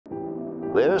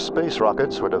Their space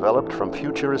rockets were developed from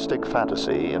futuristic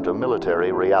fantasy into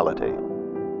military reality.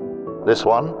 This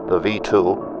one, the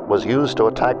V-2, was used to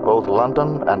attack both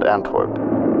London and Antwerp.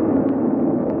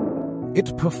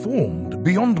 It performed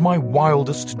beyond my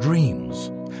wildest dreams.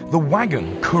 The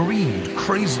wagon careened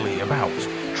crazily about,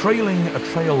 trailing a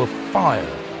trail of fire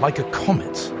like a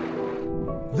comet.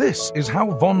 This is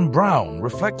how von Braun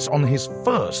reflects on his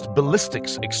first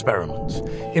ballistics experiment,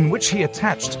 in which he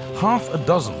attached half a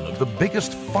dozen of the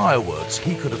biggest fireworks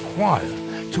he could acquire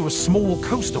to a small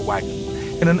coaster wagon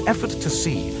in an effort to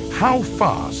see how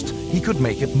fast he could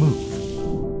make it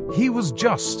move. He was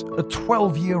just a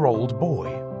 12-year-old boy.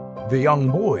 The young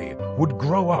boy would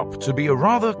grow up to be a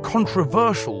rather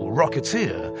controversial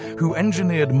rocketeer who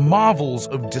engineered marvels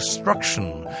of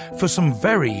destruction for some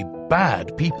very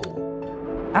bad people.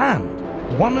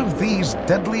 And one of these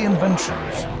deadly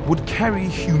inventions would carry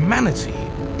humanity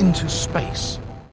into space.